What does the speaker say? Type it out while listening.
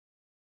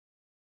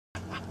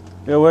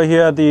Yeah, we're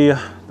here at the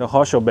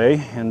Horseshoe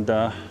Bay, and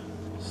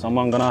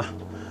someone gonna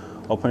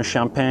open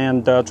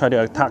champagne and try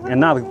to attack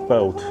another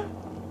boat.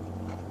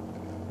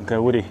 Okay,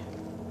 Woody,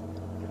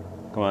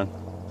 come on,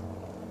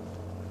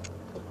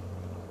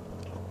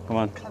 come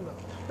on.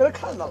 被他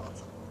看到了。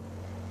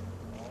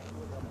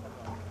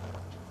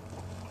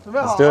准备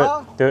好 Let's do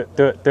了 it, do it,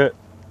 do it, do it.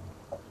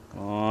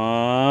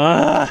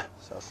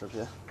 小视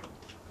频。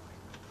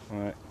 All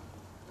right.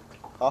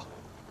 好。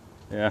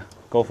 Yeah,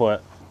 go for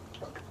it.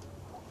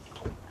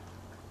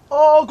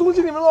 哦，恭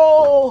喜你们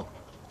喽！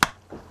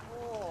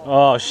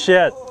 Oh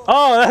shit!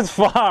 Oh, that's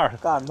far.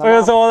 干他 Look,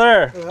 it's over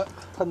there.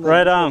 喷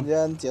Right 的 on. 瞬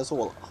间结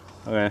束了。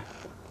 Okay.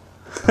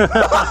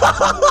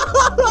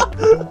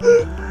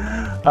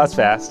 That's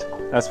fast.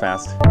 That's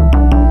fast.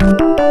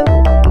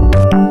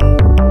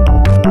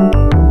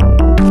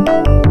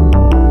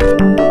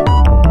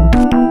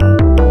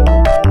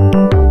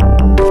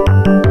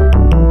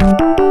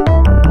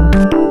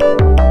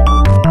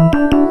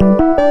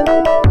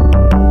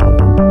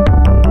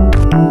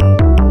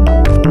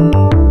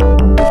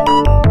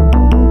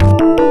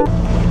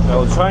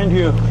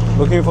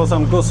 Looking for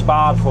some good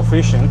spot for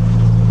fishing,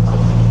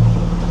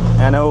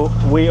 and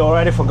we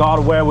already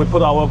forgot where we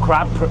put our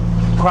crab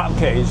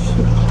cage,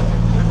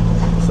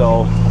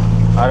 so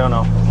I don't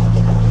know.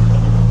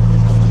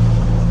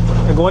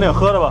 你给我点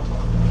喝的吧。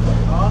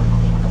啊？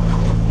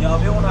你要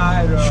冰红茶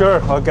还是 ？Sure,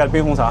 I'll get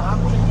冰红茶。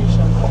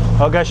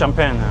I'll get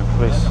champagne,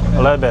 please,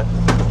 a little bit.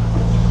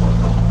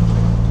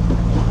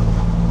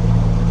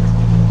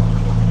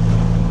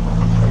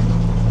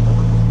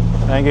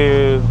 Thank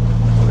you.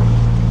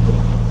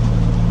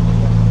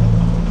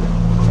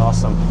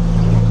 Awesome.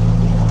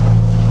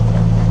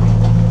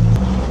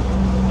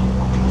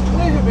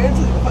 那是别人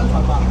自己的帆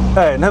船吧？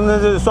哎，他们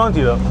这是双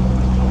体的，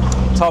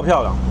超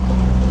漂亮。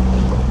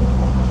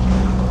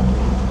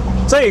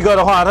这个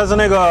的话，它是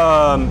那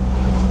个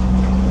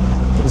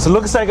 ，it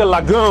looks like a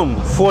lagoon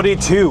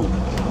 42.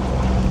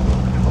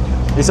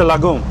 It's a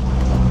lagoon.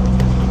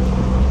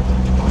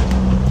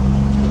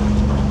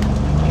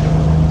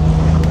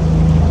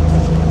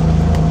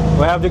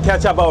 We have to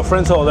catch up our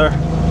friends over there.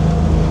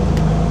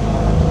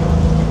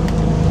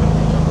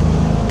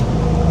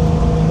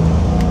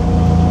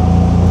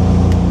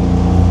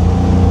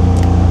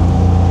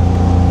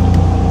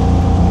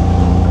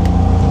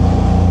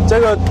这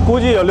个估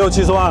计有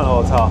60-70万了，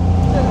我操！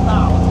这个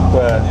大，我操！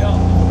对，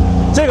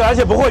这个而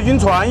且不会晕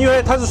船，因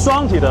为它是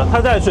双体的，它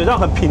在水上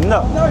很平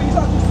的。那一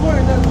上去所有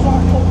人在刷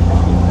手，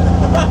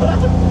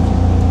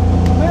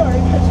没有人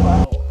开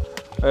船。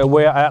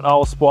We're at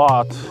our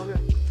spot.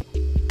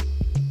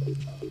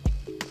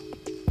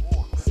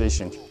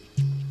 Fishing.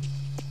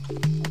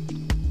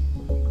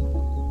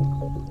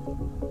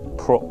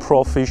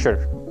 Pro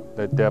fisher,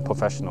 they're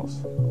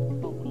professionals.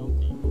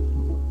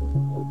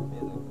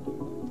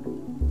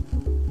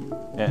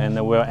 And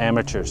we're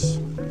amateurs.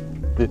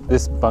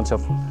 This bunch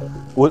of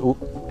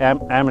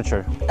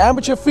amateur.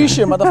 Amateur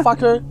fisher,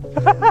 motherfucker.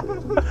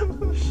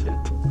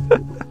 Shit.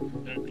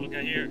 Look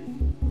at here.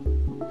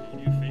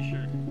 New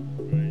fisher.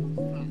 Right.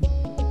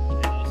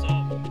 And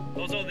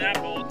also that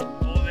boat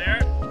over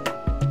there.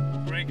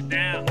 Break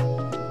down.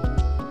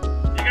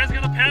 You guys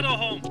gonna paddle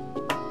home?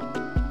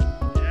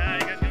 Yeah,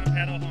 you guys gonna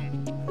paddle home.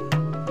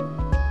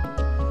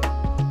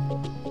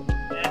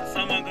 And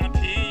someone gonna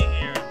pee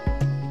here.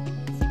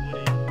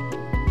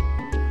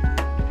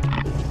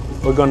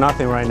 We got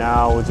nothing right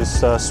now. We're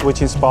just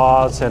switching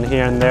spots, and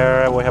here and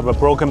there we have a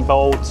broken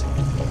boat.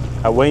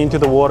 I went into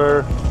the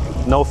water.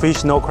 No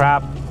fish, no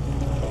crab,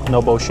 no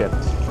bullshit.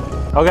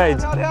 Okay,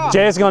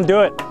 Jay's gonna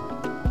do it.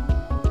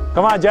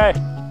 Come on, Jay.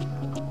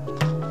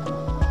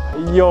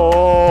 Yo.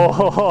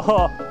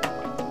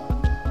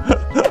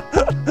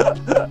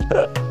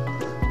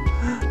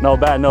 No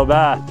bad, no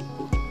bad.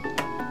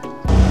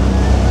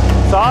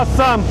 It's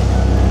awesome.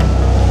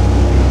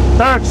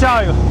 Dirk,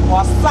 下一个。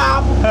我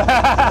撒。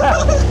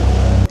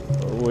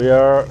We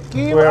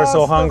are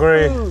so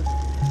hungry.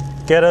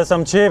 Get us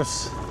some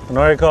chips,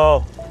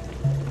 Noriko.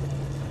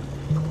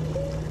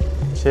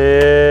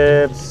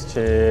 Chips.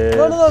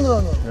 No.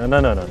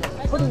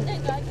 Put it.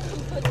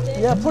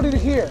 Yeah, put it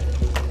here.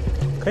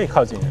 可以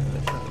靠近一点。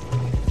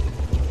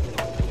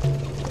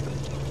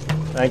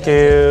Thank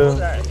you.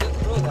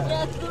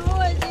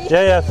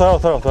 Yeah, throw.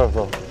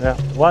 Yeah,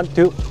 1,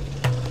 2.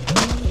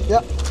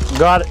 Yeah.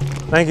 Got it.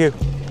 Thank you.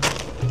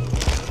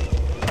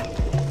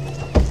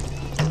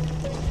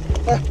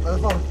 哎，把它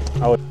放了。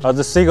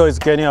The seagull is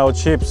getting our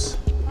chips.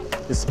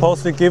 It's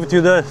supposed to give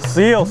to the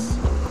seals.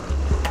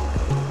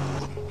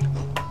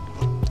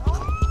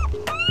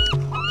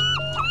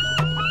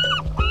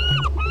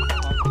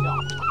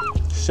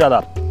 Shut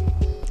up.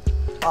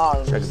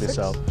 Check this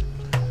out.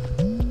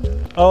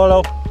 Oh,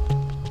 hello.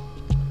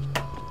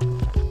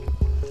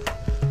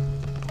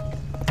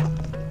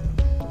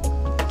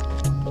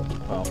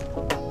 Oh,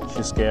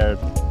 she's scared.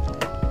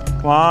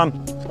 Come on.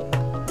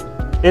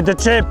 Eat the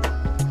chip.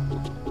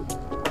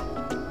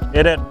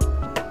 Eat it.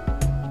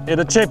 Eat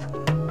the chip.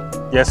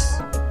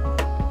 Yes.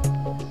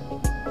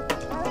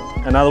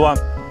 Another one.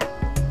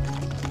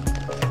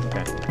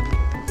 Okay.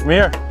 Come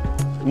here.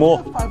 More.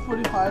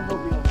 5:45 will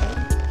be okay.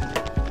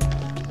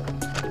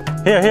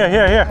 Here.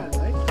 Yeah,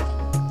 right?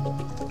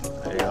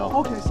 There you go.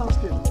 Okay, sounds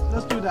good.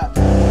 Let's do that.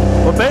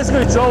 We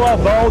basically drove our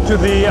boat to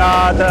the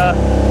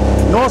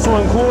North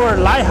Vancouver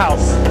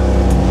lighthouse.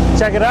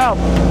 Check it out.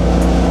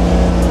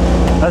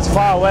 That's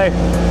far away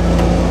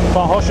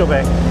from Horseshoe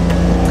Bay,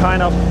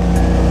 kind of.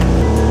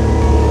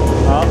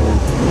 好，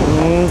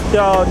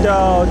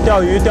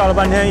钓鱼钓了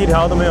半天，一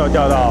条都没有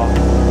钓到。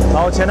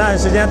然后前段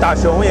时间打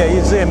熊也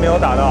一只也没有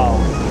打到。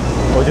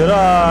我觉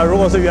得如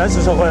果是原始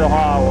社会的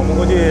话，我们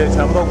估计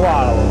全部都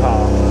挂了。我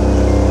靠，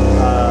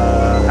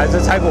还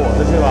是采果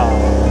子去吧。